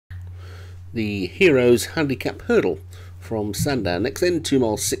the Heroes Handicap Hurdle from Sandown. Next then, 2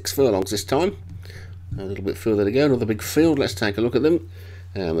 miles 6 furlongs this time. A little bit further to go, another big field. Let's take a look at them.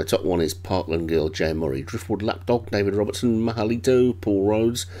 The top one is Parkland Girl, J Murray, Driftwood Lapdog, David Robertson, Mahalito, Paul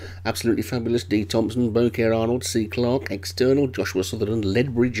Rhodes, Absolutely Fabulous, D Thompson, Beaucaire Arnold, C Clark, External, Joshua Sutherland,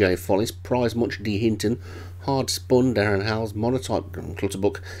 Ledbury, J Follis, Prize Much, D Hinton, Hard Spun, Darren Howells, Monotype,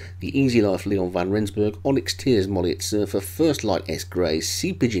 Clutterbuck, The Easy Life, Leon Van Rensburg, Onyx Tears, Molly at Surfer, First Light, S Gray,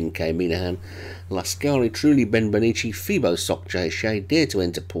 Sea Pigeon, K Minahan, Lascari, Truly, Ben Benici, Phoebo Sock, J Shea, Dare to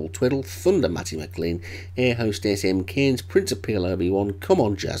Enter, Paul Tweddle, Thunder, Matty McLean, Air Hostess, M Cairns, Prince of Peel, Obi-Wan, Come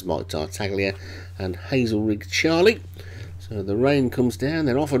On Jazz, Mike Tartaglia, and Hazelrig Charlie. So the rain comes down,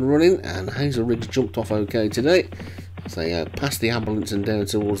 they're off and running, and Hazelrig's jumped off okay today. So they past the ambulance and down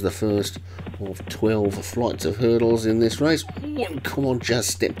towards the first of 12 flights of hurdles in this race. Come On Jazz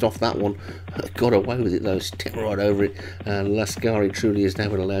stepped off that one, got away with it though, stepped right over it, and Lascari Truly is now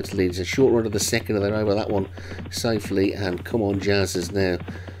been allowed to lead. It's a short run of the second, and they're over that one safely, and Come On Jazz has now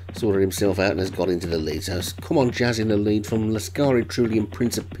sorted himself out and has got into the lead. So Come On Jazz in the lead from Lascari Truly and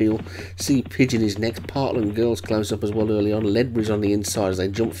Prince of Peel. Sea Pigeon is next. Parkland Girls close up as well early on. Ledbury's on the inside as they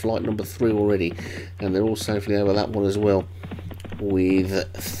jump flight number 3 already, and they're all safely over that one as well, with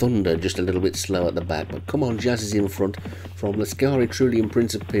Thunder just a little bit slow at the back. But Come On Jazz is in front from Lascari Truly and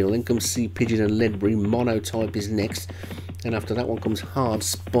Prince of Peel. Then comes Sea Pigeon and Ledbury. Monotype is next, and after that one comes Hard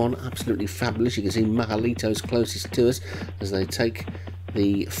Spun, Absolutely Fabulous. You can see Mahalito's closest to us as they take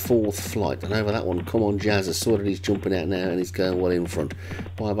the 4th flight, and over that one Come On Jazz has sorted he's jumping out now, and he's going well in front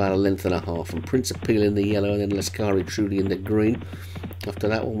by about a length and a half, and Prince of Peel in the yellow, and then Lascari Truly in the green. After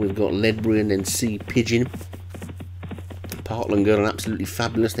that one we've got Ledbury and then Sea Pigeon. Parkland Girl and Absolutely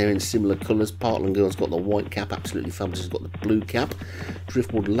Fabulous, they're in similar colours. Parkland Girl's got the white cap, Absolutely Fabulous has got the blue cap.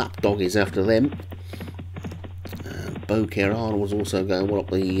 Driftwood Lapdog is after them, and Beaucaire Arnold was also going well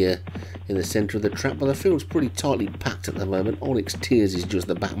up the in the centre of the track, but the field's pretty tightly packed at the moment. Onyx Tears is just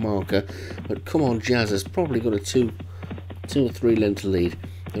the back marker, but Come On Jazz has probably got a 2 or 3 length lead.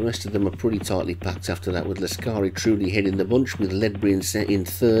 The rest of them are pretty tightly packed after that, with Lascari Truly heading the bunch, with Ledbury in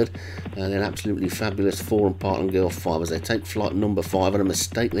 3rd, and then Absolutely Fabulous 4 and Parkland Girl 5 as they take flight number 5, and a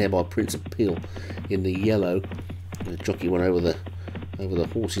mistake there by Prince of Peel in the yellow. The jockey went over the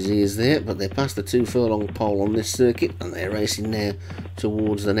horse's ears there, but they're past the 2 furlong pole on this circuit, and they're racing now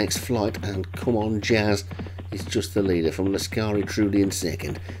towards the next flight, and Come On Jazz is just the leader from Lascari Truly in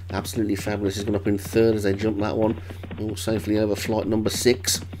 2nd. Absolutely Fabulous is going up in 3rd as they jump that one, all safely over flight number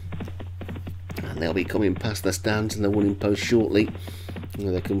 6, and they'll be coming past the stands and the winning post shortly,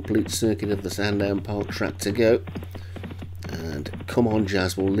 with a complete circuit of the Sandown Park track to go. And Come On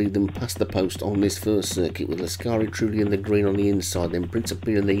Jazz will lead them past the post on this first circuit, with Lascari Truly in the green on the inside, then Prince of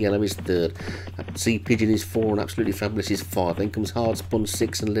Peel in the yellow is 3rd, Sea Pigeon is 4 and Absolutely Fabulous is 5, then comes Hard Spun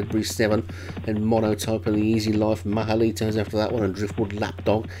 6 and Ledbury 7, then Monotype and the Easy Life, Mahalito's after that one, and Driftwood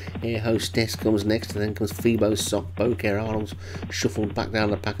Lapdog. Air Hostess comes next, and then comes Phoebo Sock. Beaucaire Arnold's shuffled back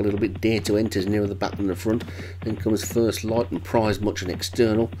down the pack a little bit. Dare to Enter's nearer the back than the front, then comes First Light and Prize Much and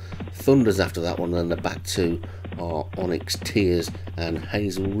External. Thunder's after that one, and the back 2 are Onyx Tears and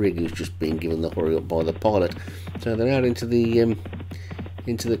Hazelrig, who's just been given the hurry up by the pilot. So they're out into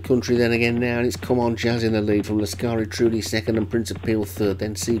the country then again now, and it's Come On Jazz in the lead from Lascari Truly 2nd and Prince of Peel 3rd,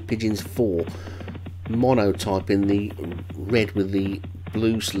 then Sea Pigeons 4, Monotype in the red with the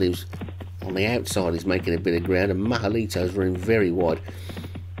blue sleeves on the outside is making a bit of ground, and Mahalito's running very wide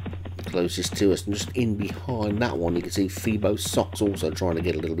closest to us, and just in behind that one you can see Phoebo Sock's also trying to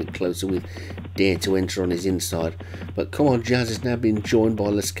get a little bit closer, with Dare to Enter on his inside. But Come On Jazz has now been joined by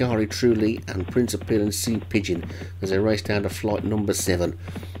Lascari Truly and Prince of Peel and Sea Pigeon as they race down to flight number 7,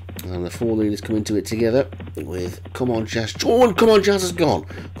 and the 4 leaders come into it together, with Come On Jazz. Oh, and Come On Jazz has gone.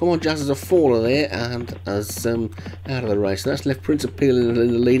 Come On Jazz is a faller there and has out of the race. So that's left Prince of Peel in the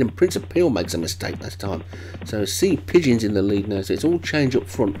lead, and Prince of Peel makes a mistake this time. So Sea Pigeon's in the lead now, so it's all change up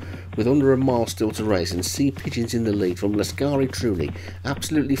front with under a mile still to race, and Sea Pigeon's in the lead from Lascari Truly,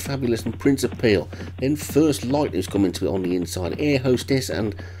 Absolutely Fabulous and Prince of Peel. Then First Light, who's coming to it on the inside. Air Hostess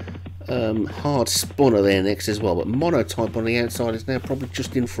and Hard Spun are there next as well, but Monotype on the outside is now probably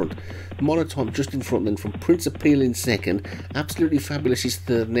just in front. Monotype just in front then from Prince of Peel in 2nd, Absolutely Fabulous is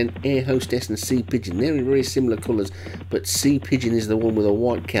 3rd, and then Air Hostess and Sea Pigeon. They're in very similar colours, but Sea Pigeon is the one with a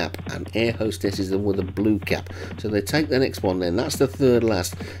white cap and Air Hostess is the one with a blue cap. So they take the next one then, that's the 3rd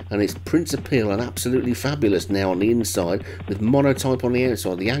last, and it's Prince of Peel and Absolutely Fabulous now on the inside, with Monotype on the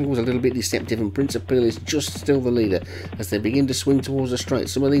outside. The angle's a little bit deceptive, and Prince of Peel is just still the leader as they begin to swing towards the straight.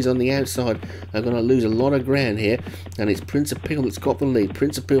 Some of these on the outside are going to lose a lot of ground here, and it's Prince of Peel that's got the lead.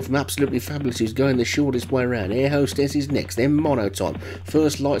 Prince of Peel from Absolutely Fabulous, who's going the shortest way around. Air Hostess is next, then Monotype.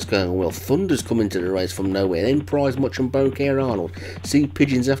 First Light's going well. Thunder's come into the race from nowhere, then Prize Much and Bouquet Arnold. Sea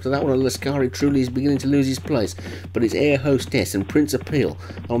Pigeons after that one, and Lascari truly is beginning to lose his place, but it's Air Hostess and Prince of Peel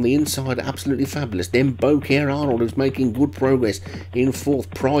on the inside. Absolutely Fabulous, then Bouquet Arnold, who's making good progress in fourth.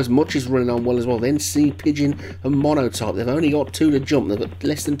 Prize Much is running on well as well, then Sea Pigeon and Monotype. They've only got 2 to jump, they've got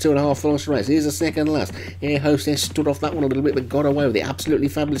less than 2.5 furlongs to race. Here's the second last. Air Hostess stood off that one a little bit but got away with it. Absolutely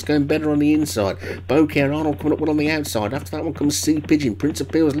Fabulous going better on the inside. Bouquet Arnold coming up well on the outside. After that one comes Sea Pigeon. Prince of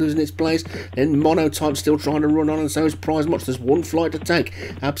Peel's losing its place, then Monotype still trying to run on, and so is Prize Much. There's one flight to take.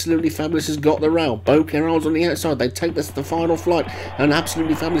 Absolutely Fabulous has got the rail. Bouquet Arnold's on the outside. They take this the final flight, and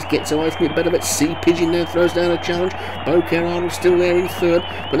Absolutely Fabulous gets away from it better, but Sea Pigeon now throws down a challenge. Bouquet Arnold still there in third,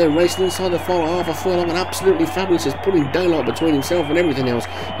 but they're racing inside the final half a furlong, and Absolutely Fabulous is putting daylight between himself and everything else.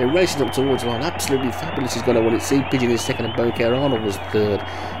 They're racing up towards the line. Absolutely Fabulous is going to win it. Sea Pigeon is second, and Bouquet Arnold was third.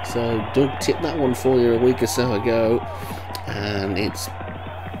 So Doug tipped that one for you a week or so ago, and it's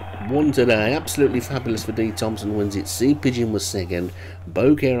won today. Absolutely Fabulous for D. Thompson wins it. Sea Pigeon was second,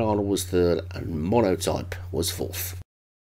 Bouquet Arnold was third, and Monotype was fourth.